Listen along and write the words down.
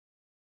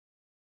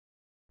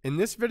In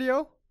this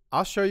video,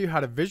 I'll show you how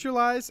to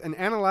visualize and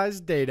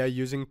analyze data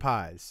using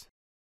pies.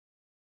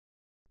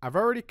 I've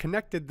already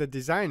connected the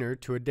designer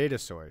to a data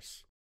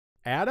source.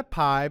 Add a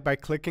pie by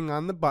clicking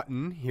on the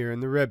button here in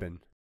the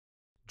ribbon.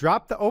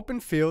 Drop the open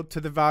field to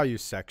the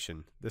values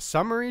section. The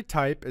summary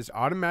type is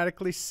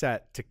automatically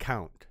set to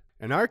count.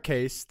 In our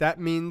case, that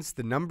means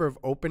the number of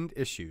opened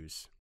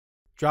issues.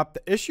 Drop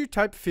the issue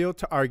type field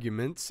to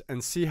arguments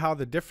and see how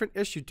the different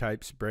issue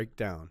types break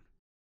down.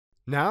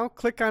 Now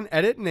click on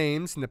Edit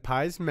Names in the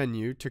Pies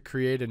menu to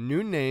create a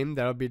new name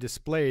that will be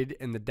displayed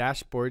in the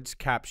dashboard's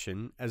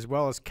caption, as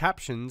well as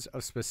captions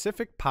of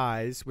specific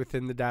pies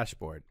within the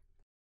dashboard.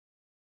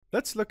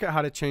 Let's look at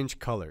how to change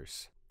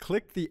colors.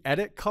 Click the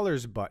Edit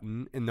Colors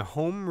button in the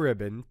Home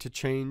ribbon to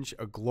change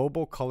a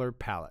global color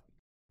palette.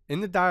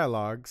 In the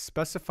dialog,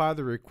 specify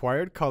the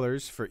required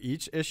colors for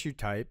each issue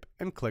type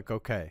and click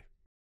OK.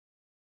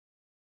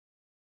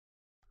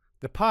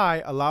 The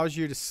pie allows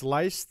you to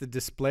slice the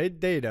displayed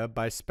data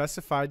by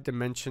specified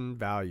dimension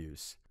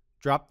values.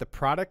 Drop the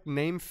product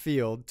name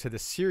field to the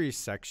series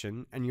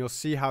section and you'll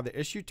see how the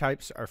issue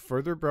types are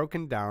further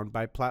broken down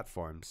by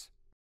platforms.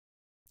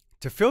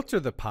 To filter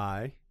the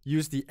pie,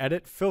 use the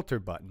Edit Filter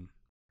button.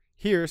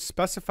 Here,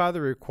 specify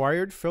the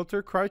required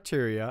filter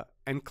criteria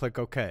and click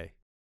OK.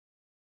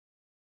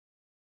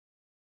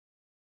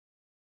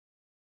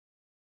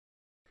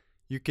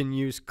 You can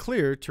use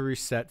Clear to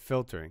reset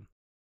filtering.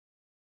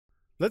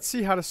 Let's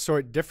see how to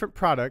sort different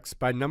products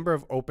by number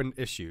of opened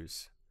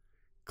issues.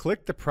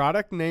 Click the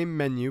Product Name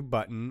menu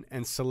button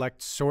and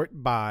select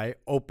Sort by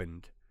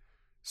Opened.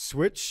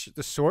 Switch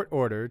the sort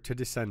order to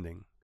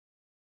descending.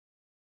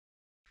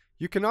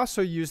 You can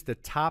also use the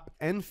Top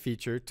End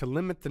feature to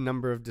limit the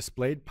number of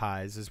displayed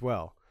pies as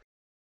well.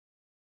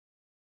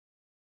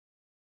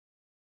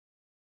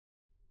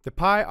 The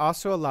pie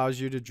also allows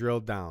you to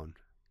drill down.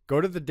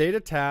 Go to the Data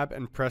tab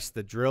and press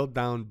the Drill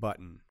Down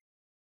button.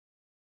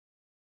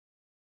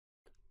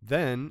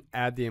 Then,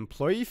 add the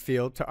employee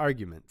field to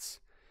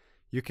arguments.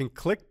 You can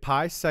click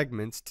pie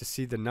segments to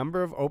see the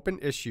number of open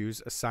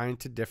issues assigned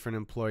to different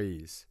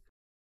employees.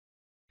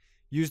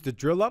 Use the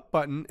Drill Up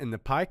button in the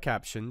pie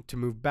caption to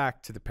move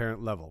back to the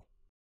parent level.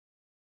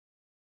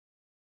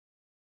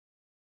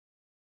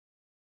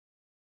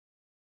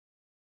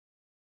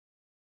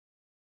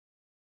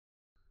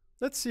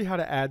 Let's see how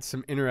to add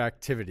some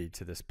interactivity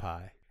to this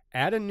pie.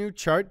 Add a new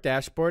chart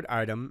dashboard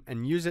item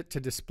and use it to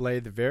display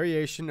the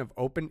variation of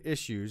open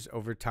issues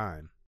over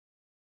time.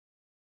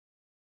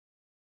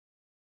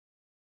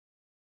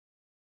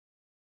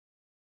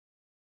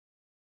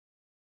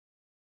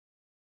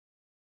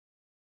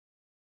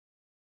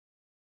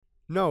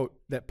 Note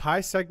that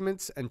pie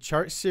segments and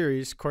chart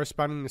series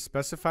corresponding to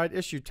specified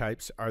issue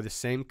types are the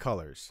same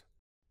colors.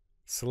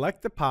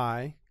 Select the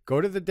pie, go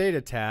to the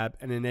Data tab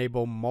and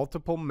enable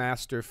Multiple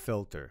Master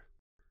Filter.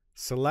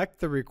 Select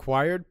the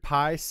required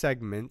pie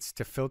segments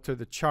to filter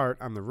the chart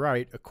on the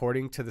right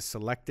according to the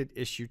selected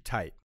issue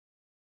type.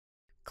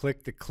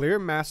 Click the Clear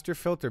Master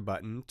Filter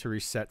button to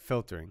reset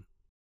filtering.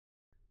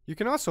 You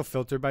can also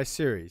filter by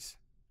series.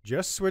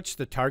 Just switch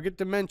the target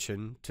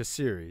dimension to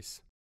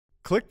series.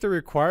 Click the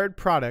required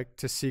product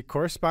to see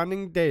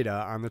corresponding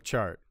data on the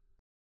chart.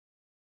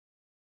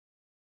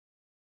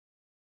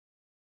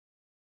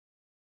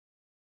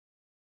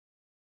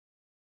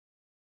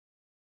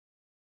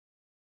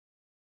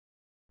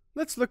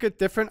 Let's look at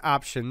different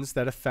options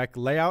that affect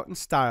layout and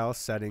style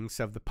settings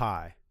of the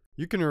pie.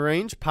 You can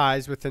arrange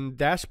pies within the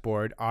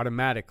dashboard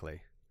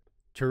automatically.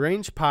 To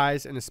arrange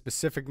pies in a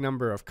specific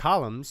number of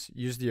columns,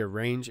 use the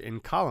Arrange in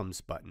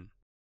Columns button.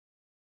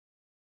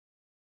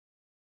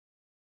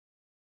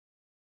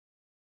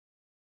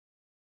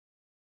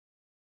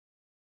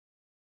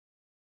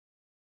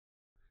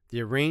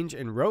 The Arrange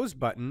in Rows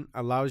button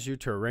allows you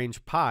to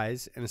arrange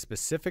pies in a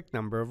specific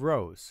number of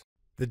rows.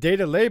 The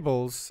Data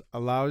Labels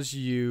allows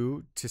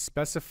you to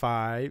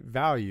specify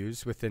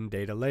values within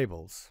data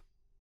labels.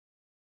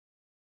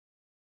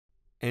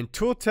 And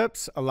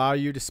Tooltips allow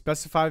you to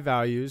specify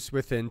values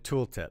within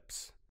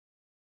tooltips.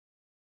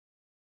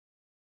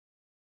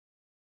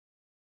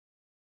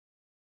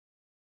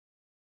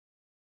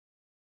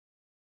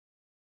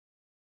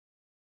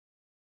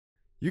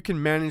 You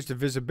can manage the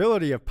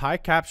visibility of pie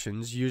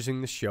captions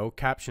using the Show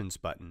Captions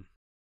button.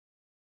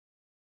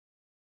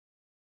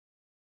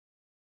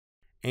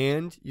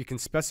 And you can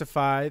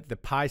specify the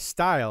pie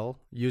style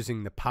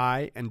using the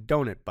pie and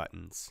donut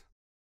buttons.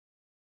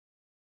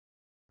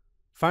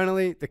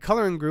 Finally, the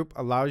coloring group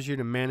allows you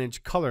to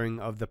manage coloring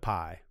of the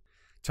pie.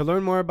 To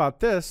learn more about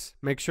this,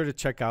 make sure to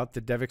check out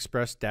the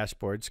DevExpress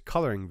Dashboard's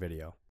coloring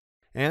video.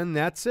 And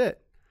that's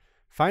it.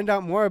 Find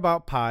out more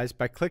about pies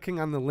by clicking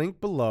on the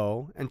link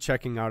below and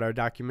checking out our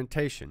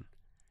documentation.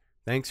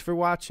 Thanks for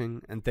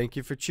watching and thank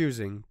you for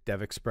choosing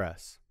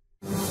DevExpress.